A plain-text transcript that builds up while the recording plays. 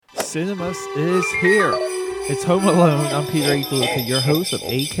Cinemas is here. It's Home Alone. I'm Peter A. DeLuca, your host of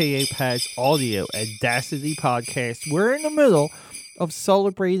AKA Pat's Audio Audacity Podcast. We're in the middle of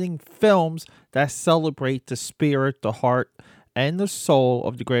celebrating films that celebrate the spirit, the heart, and the soul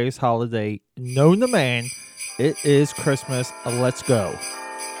of the greatest holiday known to man. It is Christmas. Let's go.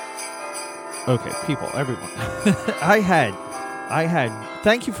 Okay, people, everyone. I had,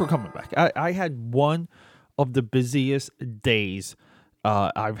 thank you for coming back. I had one of the busiest days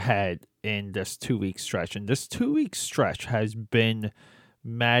I've had in this 2-week stretch. And this 2-week stretch has been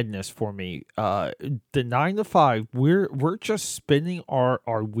madness for me. The 9 to 5, we're just spinning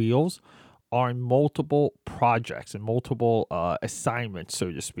our wheels on multiple projects and multiple assignments,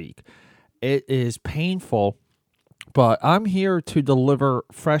 so to speak. It is painful, but I'm here to deliver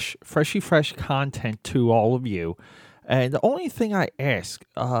fresh content to all of you. And the only thing I ask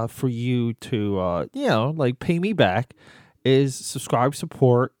for you to, pay me back is subscribe,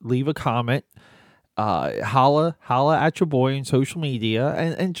 support, leave a comment, holla at your boy on social media,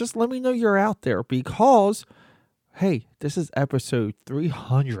 and just let me know you're out there because, hey, this is episode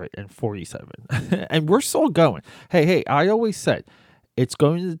 347, and we're still going. Hey, I always said it's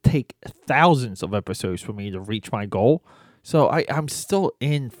going to take thousands of episodes for me to reach my goal, so I'm still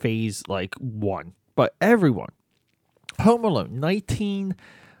in phase, 1. But everyone, Home Alone,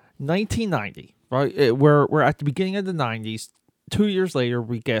 1990, right? We're at the beginning of the 90s. 2 years later,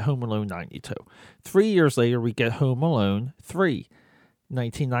 we get Home Alone 92. 3 years later, we get Home Alone 3.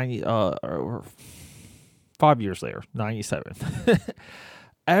 1990, or 5 years later, 97.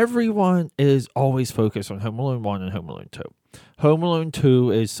 Everyone is always focused on Home Alone 1 and Home Alone 2. Home Alone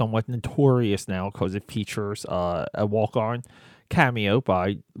 2 is somewhat notorious now because it features a walk-on cameo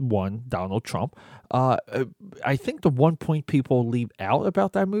by one Donald Trump. I think the one point people leave out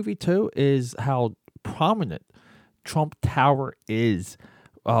about that movie too is how prominent Trump Tower is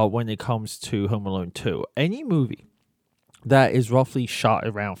when it comes to Home Alone 2. Any movie that is roughly shot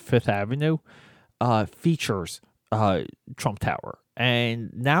around Fifth Avenue features Trump Tower.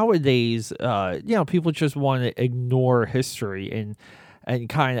 And nowadays, people just want to ignore history and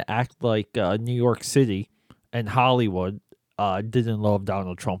kind of act like New York City and Hollywood didn't love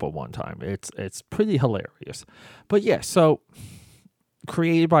Donald Trump at one time. It's pretty hilarious. But yeah, so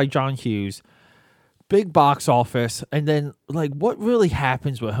created by John Hughes, big box office, and then what really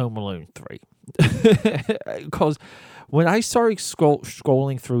happens with Home Alone 3? Because when I started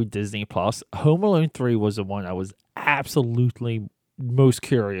scrolling through Disney Plus, Home Alone 3 was the one I was absolutely most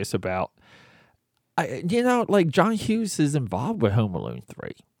curious about. John Hughes is involved with Home Alone 3.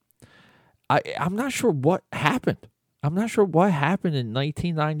 I'm not sure what happened. I'm not sure what happened in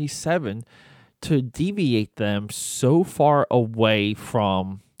 1997 to deviate them so far away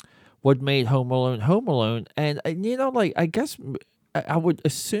from what made Home Alone. And I guess I would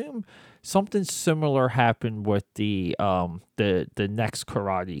assume something similar happened with the next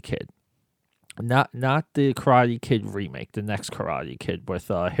Karate Kid. Not the Karate Kid remake, the next Karate Kid with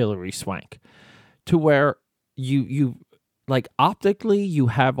Hilary Swank, to where you optically you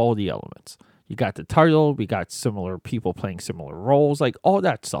have all the elements. You got the title, we got similar people playing similar roles, all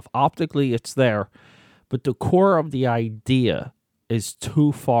that stuff. Optically, it's there, but the core of the idea is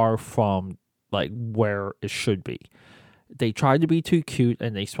too far from where it should be. They tried to be too cute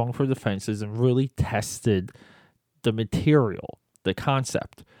and they swung for the fences and really tested the material, the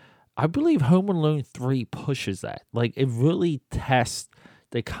concept. I believe Home Alone 3 pushes that. It really tests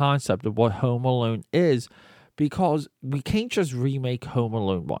the concept of what Home Alone is, because we can't just remake Home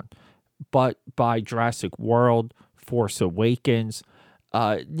Alone 1. But by Jurassic World, Force Awakens,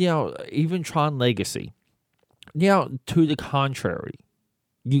 even Tron Legacy, to the contrary,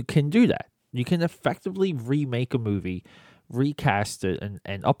 you can do that. You can effectively remake a movie, recast it,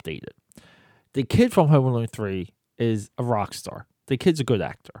 and update it. The kid from Home Alone 3 is a rock star. The kid's a good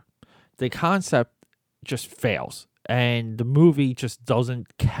actor. The concept just fails, and the movie just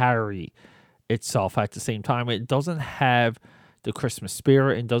doesn't carry itself at the same time. It doesn't have the Christmas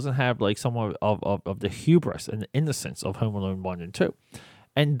spirit and doesn't have some of the hubris and the innocence of Home Alone 1 and 2.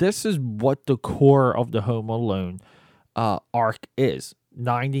 And this is what the core of the Home Alone arc is.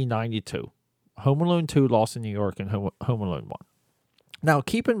 90-92. Home Alone 2, Lost in New York, and Home Alone 1. Now,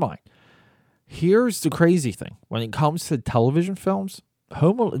 keep in mind, here's the crazy thing. When it comes to television films,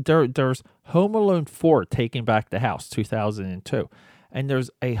 there's Home Alone 4, Taking Back the House, 2002. And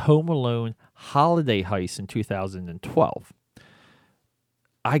there's a Home Alone Holiday Heist in 2012.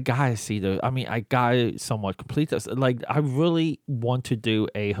 I gotta see those. I mean, I gotta somewhat complete this. I really want to do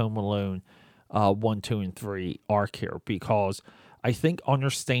a Home Alone 1, 2, and 3 arc here, because I think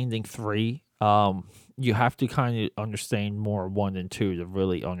understanding 3 You have to kind of understand more 1 and 2 to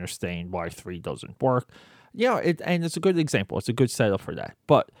really understand why 3 doesn't work. And it's a good example. It's a good setup for that.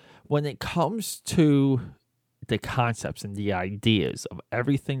 But when it comes to the concepts and the ideas of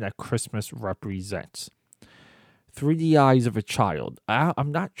everything that Christmas represents, through the eyes of a child,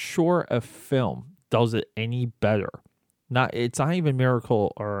 I'm not sure a film does it any better. It's not even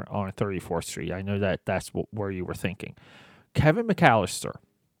Miracle or on 34th Street. I know that's where you were thinking. Kevin McAllister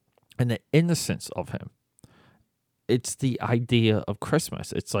and the innocence of him. It's the idea of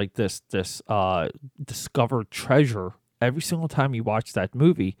Christmas. It's like this discovered treasure every single time you watch that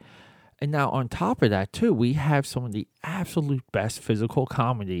movie. And now on top of that too, we have some of the absolute best physical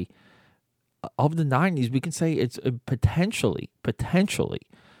comedy of the 90s. We can say it's potentially,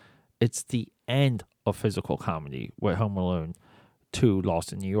 it's the end of physical comedy with Home Alone 2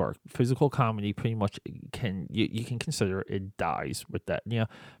 Lost in New York. Physical comedy pretty much you can consider it dies with that.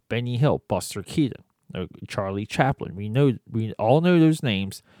 Benny Hill, Buster Keaton, Charlie Chaplin. We all know those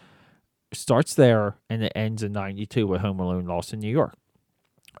names. Starts there and it ends in 92 with Home Alone Lost in New York.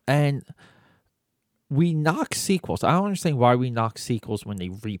 And we knock sequels. I don't understand why we knock sequels when they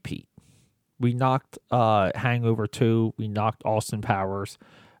repeat. We knocked Hangover 2. We knocked Austin Powers.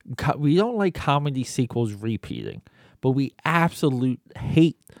 We don't like comedy sequels repeating, but we absolutely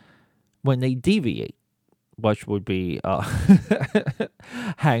hate when they deviate, which would be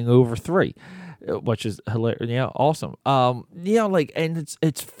Hangover 3, which is hilarious. Yeah, awesome. And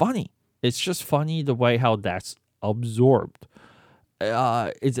it's funny. It's just funny the way how that's absorbed.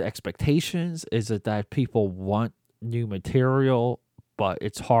 Is it expectations? Is it that people want new material, but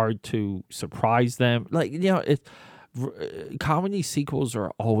it's hard to surprise them? Comedy sequels are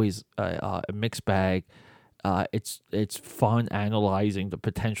always a mixed bag. It's fun analyzing the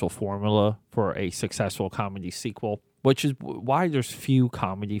potential formula for a successful comedy sequel, which is why there's few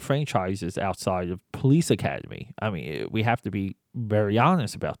comedy franchises outside of Police Academy. I mean, we have to be very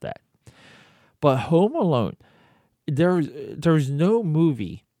honest about that. But Home Alone, there's no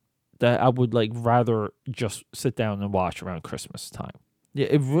movie that I would rather just sit down and watch around Christmas time. Yeah,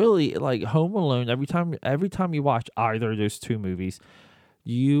 it really, Home Alone, every time you watch either of those two movies,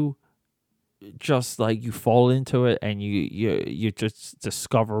 you just you fall into it and you just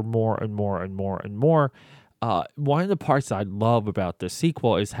discover more and more and more and more. One of the parts I love about the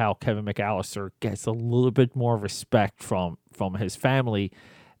sequel is how Kevin McAllister gets a little bit more respect from his family.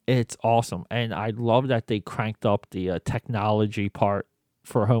 It's awesome. And I love that they cranked up the technology part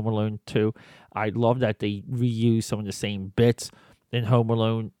for Home Alone 2. I love that they reuse some of the same bits in Home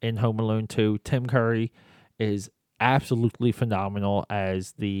Alone 2. Tim Curry is absolutely phenomenal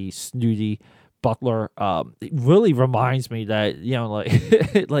as the snooty butler. It really reminds me that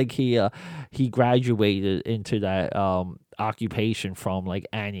he graduated into that occupation from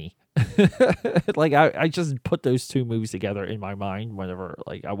Annie. I just put those two movies together in my mind whenever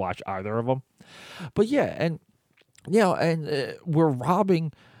I watch either of them. But yeah, and we're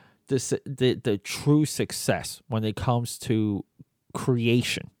robbing the true success when it comes to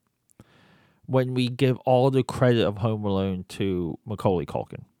creation when we give all the credit of Home Alone to Macaulay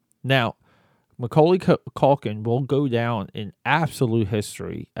Culkin. Now, Macaulay Culkin will go down in absolute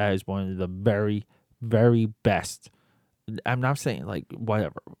history as one of the very, very best. I'm not saying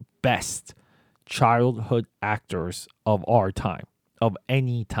best childhood actors of our time, of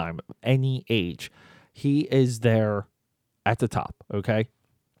any age. He is there at the top, okay?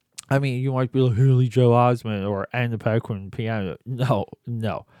 I mean, you might be like Haley Joel Osment or Anna Paquin piano.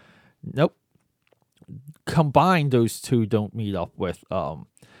 Nope. Combined, those two don't meet up with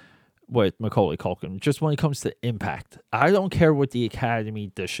Macaulay Culkin. Just when it comes to impact, I don't care what the Academy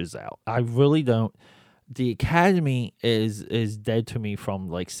dishes out. I really don't. The Academy is dead to me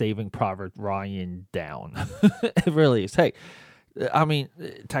from Saving Private Ryan down. It really is. Hey, I mean,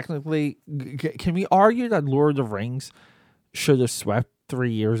 technically, can we argue that Lord of the Rings should have swept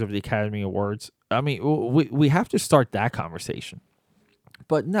 3 years of the Academy Awards? I mean, we have to start that conversation.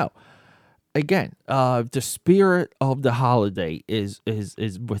 But no, again, the spirit of the holiday is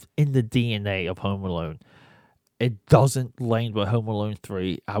within the DNA of Home Alone. It doesn't land with Home Alone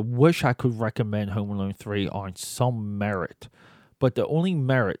 3. I wish I could recommend Home Alone 3 on some merit. But the only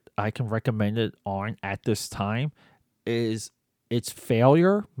merit I can recommend it on at this time is its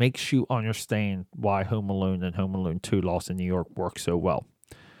failure makes you understand why Home Alone and Home Alone 2 Lost in New York work so well.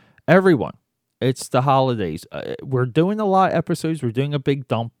 Everyone, it's the holidays. We're doing a lot of episodes. We're doing a big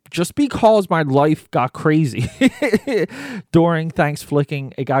dump just because my life got crazy during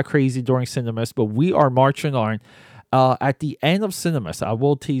Thanksflicking. It got crazy during Cinemas, but we are marching on. At the end of Cinemas, I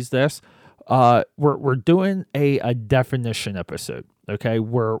will tease this. We're doing a definition episode. Okay,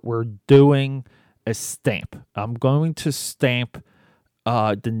 we're doing a stamp. I'm going to stamp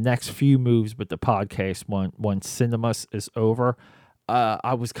the next few moves with the podcast when Cinemas is over.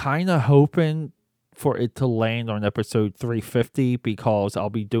 I was kind of hoping for it to land on episode 350 because I'll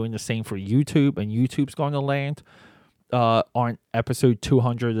be doing the same for YouTube, and YouTube's going to land on episode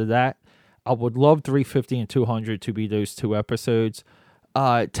 200 of that. I would love 350 and 200 to be those two episodes.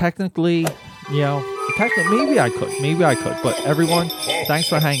 Technically, maybe I could, but everyone, thanks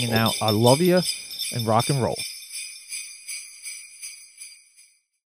for hanging out. I love you, and rock and roll.